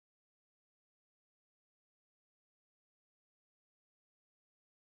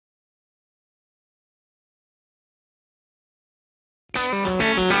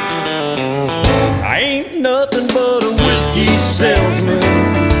ain't nothing but a whiskey salesman.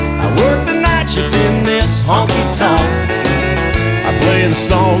 I work the night shift in this honky-tonk. I play the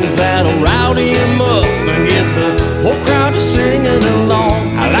songs that'll rowdy him up and get the whole crowd to singing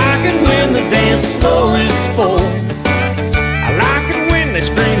along. I like it when the dance floor is full. I like it when they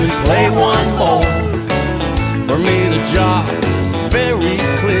scream and play one more. For me the job is very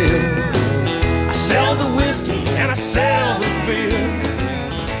clear. I sell the whiskey and I sell the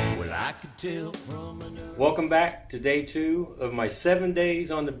beer. Well, I could tell from Welcome back to day 2 of my 7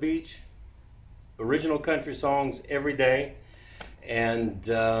 days on the beach. Original country songs every day. And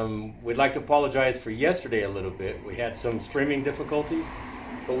we'd like to apologize for yesterday a little bit. We had some streaming difficulties,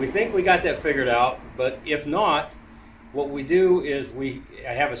 but we think we got that figured out. But if not, what we do is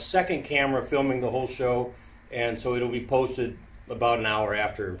I have a second camera filming the whole show, and so it'll be posted about an hour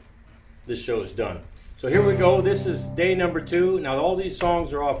after this show is done. So here we go. This is day number 2. Now all these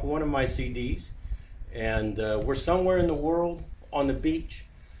songs are off one of my CDs, and we're somewhere in the world on the beach.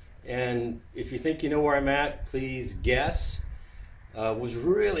 And if you think you know where I'm at, please guess. It was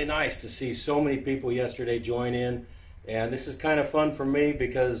really nice to see so many people yesterday join in, and this is kind of fun for me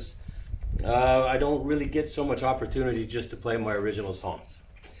because I don't really get so much opportunity just to play my original songs.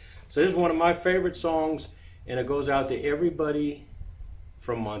 So this is one of my favorite songs, and it goes out to everybody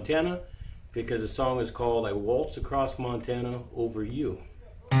from Montana because the song is called I Waltz Across Montana Over You.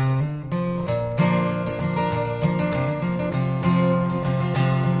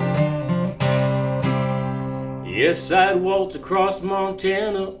 Yes, I'd waltz across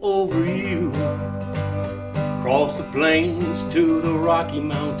Montana over you, across the plains to the Rocky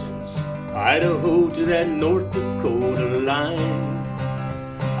Mountains, Idaho to that North Dakota line.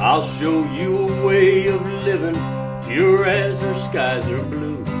 I'll show you a way of living, pure as our skies are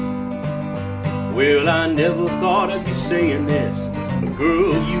blue. Well, I never thought I'd be saying this, but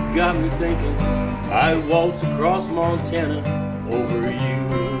girl, you got me thinking. I'd waltz across Montana over you.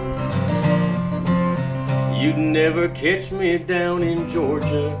 You'd never catch me down in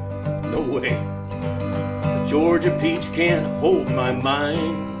Georgia, no way. A Georgia peach can't hold my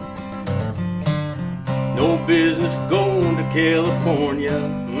mind. No business going to California,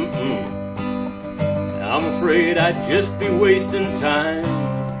 I'm afraid I'd just be wasting time.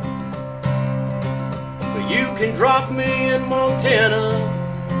 But you can drop me in Montana,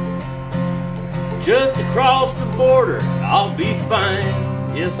 just across the border, I'll be fine,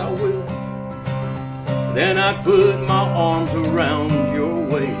 yes I will. Then I put my arms around your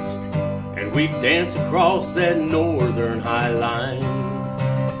waist, and we dance across that northern high line.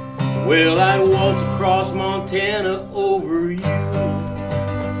 Well, I'd waltz across Montana over you,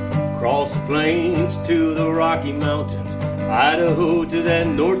 across the plains to the Rocky Mountains, Idaho to that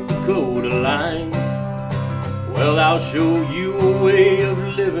North Dakota line. Well, I'll show you a way of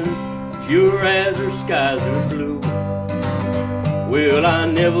living, pure as our skies are blue. Well, I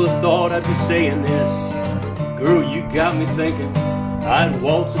never thought I'd be saying this, girl, you got me thinking. I'd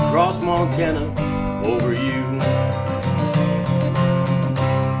waltz across Montana over you.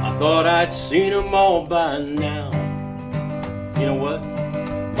 I thought I'd seen them all by now. You know what?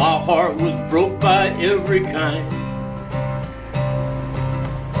 My heart was broke by every kind.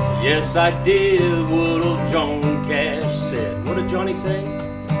 Yes, I did what old John Cash said. What did Johnny say?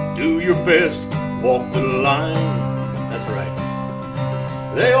 Do your best, walk the line. That's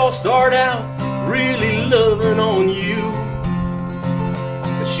right. They all start out really loving on you,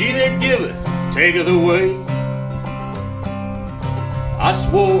 but she that giveth taketh away. I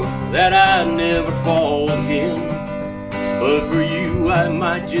swore that I'd never fall again, but for you I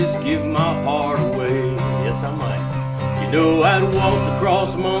might just give my heart away. Yes, I might. You know I'd waltz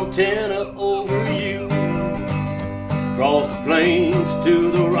across Montana over you, across the plains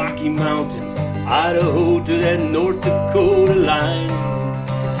to the Rocky Mountains, Idaho to that North Dakota line.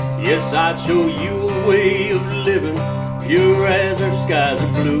 Yes, I'd show you a way of living, pure as our skies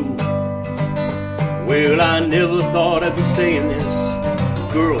are blue. Well, I never thought I'd be saying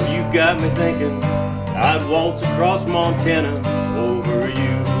this, girl, you got me thinking. I'd waltz across Montana over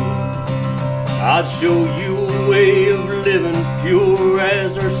you. I'd show you a way of living, pure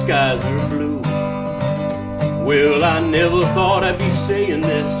as our skies are blue. Well, I never thought I'd be saying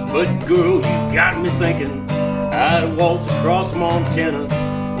this, but girl, you got me thinking. I'd waltz across Montana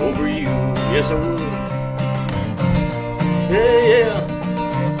over you, yes I would. Yeah, yeah.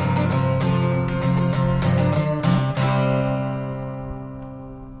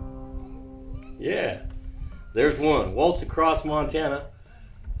 Yeah, there's one. Waltz across Montana.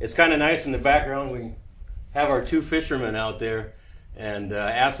 It's kind of nice in the background. We have our 2 fishermen out there, and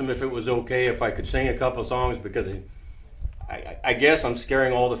asked them if it was okay if I could sing a couple songs because I guess I'm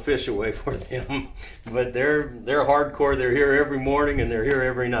scaring all the fish away for them, but they're hardcore. They're here every morning and they're here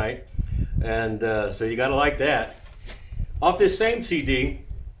every night, and so you gotta like that. Off this same CD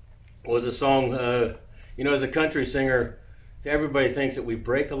was a song. You know, as a country singer, everybody thinks that we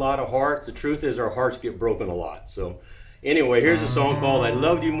break a lot of hearts. The truth is, our hearts get broken a lot. So, anyway, here's a song called "I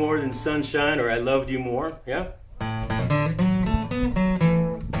Loved You More Than Sunshine," or "I Loved You More." Yeah.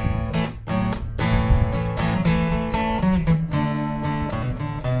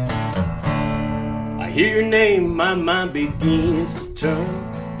 I hear your name, my mind begins to turn.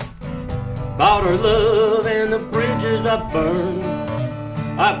 About our love and the bridges I burned.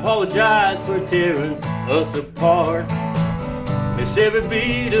 I apologize for tearing us apart. Miss every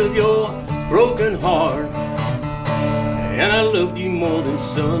beat of your broken heart. And I loved you more than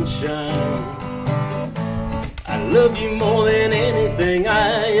sunshine. I loved you more than anything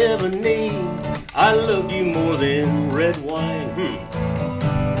I ever need. I loved you more than red wine.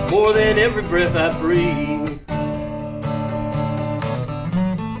 More than every breath I breathe.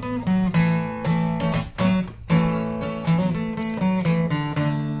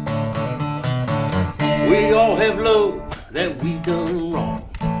 We all have love that we've done wrong.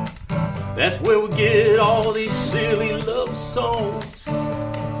 That's where we get all these silly love songs.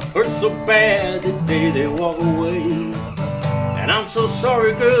 Hurts so bad the day they walk away. And I'm so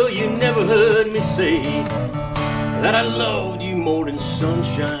sorry, girl, you never heard me say that I loved you more than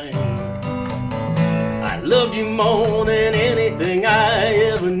sunshine. I loved you more than anything I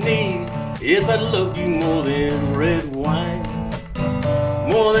ever need. Yes, I loved you more than red wine.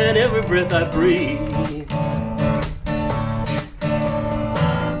 More than every breath I breathe.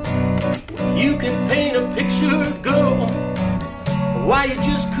 You can paint a picture, girl, why you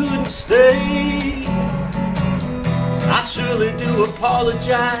just couldn't stay. I surely do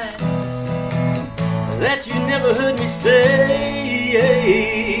apologize that you never heard me say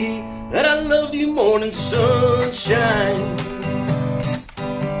that I loved you more than sunshine.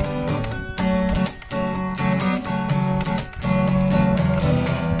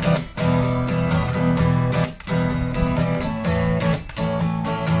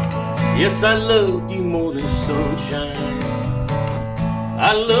 Yes, I loved you more than sunshine.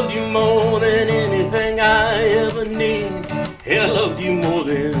 I loved you more than anything I ever need. I loved you more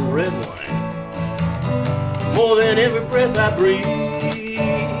than red wine. More than every breath I breathe.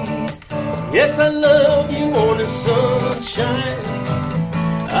 Yes, I love you more than sunshine.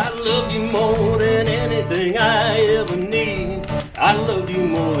 I love you more than anything I ever need. I love you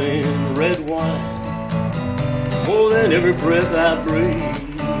more than red wine. More than every breath I breathe.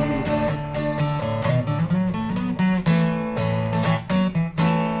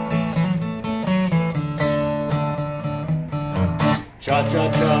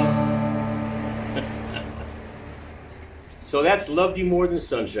 Cha-cha-cha. So that's Loved You More Than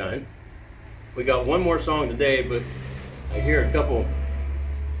Sunshine. We got one more song today, but I hear a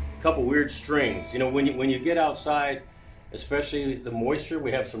couple weird strings. You know, when you get outside, especially the moisture,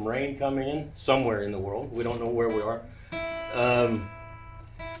 we have some rain coming in somewhere in the world. We don't know where we are.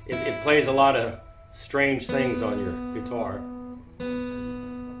 It plays a lot of strange things on your guitar.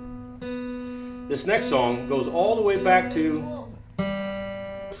 This next song goes all the way back to,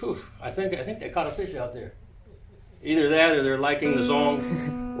 I think they caught a fish out there. Either that, or they're liking the songs,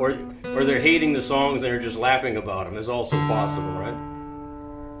 or they're hating the songs and they're just laughing about them. Is also possible, right?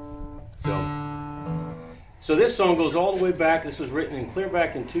 So this song goes all the way back. This was written clear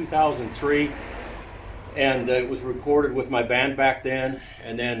back in 2003, and it was recorded with my band back then.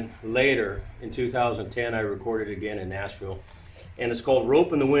 And then later in 2010, I recorded it again in Nashville, and it's called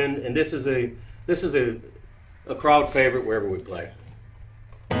 "Ropin The Wind." And this is a crowd favorite wherever we play.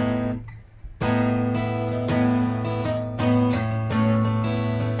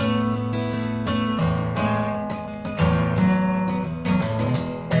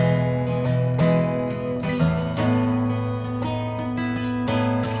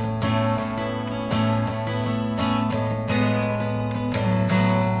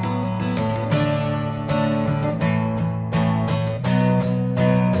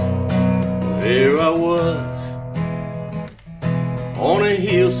 There I was, on a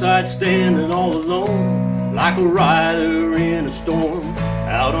hillside standing all alone, like a rider in a storm,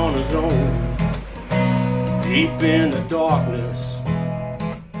 out on his own. Deep in the darkness,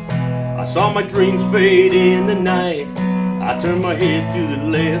 I saw my dreams fade in the night. I turned my head to the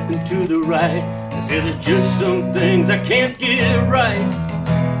left and to the right. I said there's just some things I can't get right.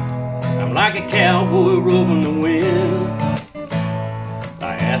 I'm like a cowboy roping the wind.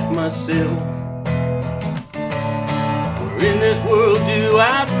 I ask myself, where in this world do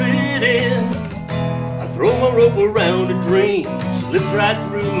I fit in? I throw my rope around a dream, slips right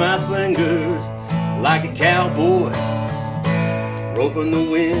through my fingers like a cowboy roping the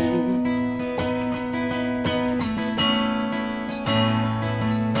wind.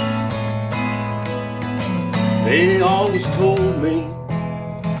 They always told me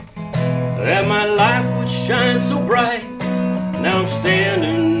that my life would shine so bright. Now I'm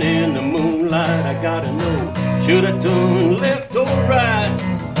standing in the moonlight. I gotta know, should I turn left or right?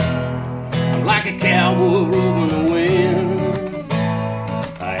 I'm like a cowboy roving the wind.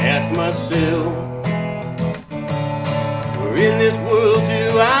 I ask myself, where in this world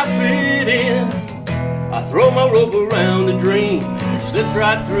do I fit in? I throw my rope around the dream, it slips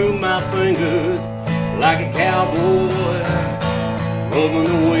right through my fingers like a cowboy roving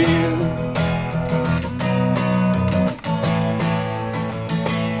the wind.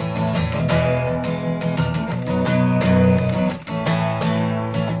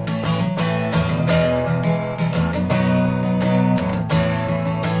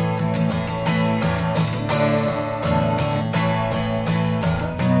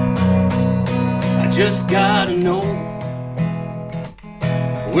 Just gotta know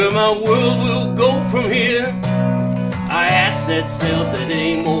where my world will go from here. I ask that self that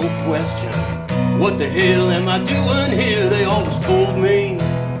ain't no question, what the hell am I doing here? They always told me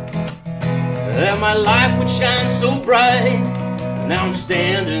that my life would shine so bright. Now I'm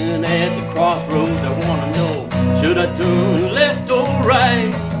standing at the crossroads. I wanna know, should I turn left or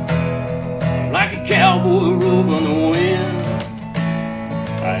right? Like a cowboy roving the wind.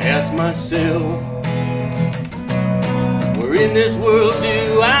 I ask myself, where in this world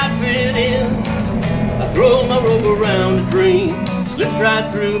do I fit in? I throw my rope around the dream, slips right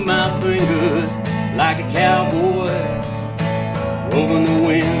through my fingers like a cowboy roving the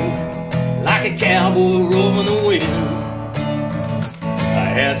wind. Like a cowboy roving the wind.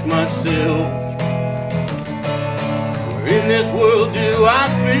 I ask myself, where in this world do I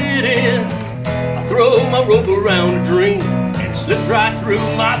fit in? I throw my rope around the dream, and it slips right through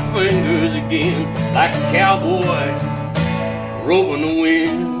my fingers again. Like a cowboy roving the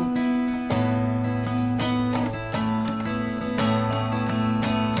wind.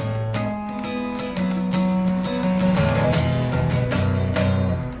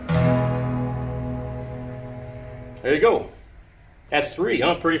 There you go. That's 3,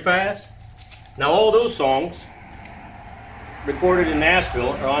 huh? Pretty fast. Now all those songs recorded in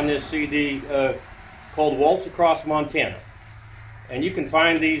Nashville are on this CD called Waltz Across Montana. And you can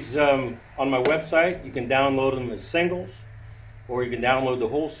find these on my website. You can download them as singles, or you can download the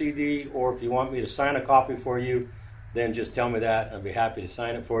whole CD, or if you want me to sign a copy for you, then just tell me that. I'll be happy to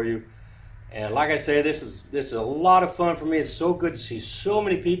sign it for you. And like I say, this is a lot of fun for me. It's so good to see so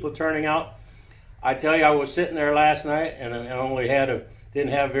many people turning out. I tell you, I was sitting there last night, and I only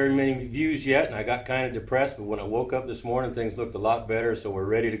didn't have very many views yet, and I got kind of depressed. But when I woke up this morning, things looked a lot better, so we're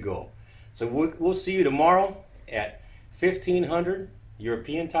ready to go. So we'll see you tomorrow at 1500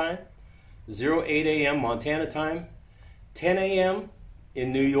 European time, 08 a.m. Montana time, 10 a.m.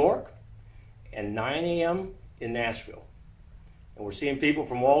 in New York, and 9 a.m. in Nashville. And we're seeing people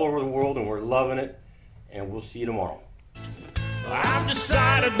from all over the world, and we're loving it. And we'll see you tomorrow. I've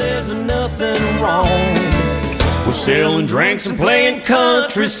decided there's nothing wrong with selling drinks and playing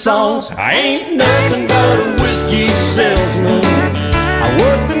country songs. I ain't nothing but a whiskey salesman. I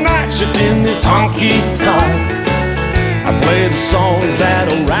work the night shift in this honky-tonk. I play the songs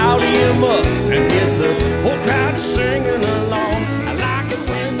that'll rowdy 'em up and get the whole crowd singing.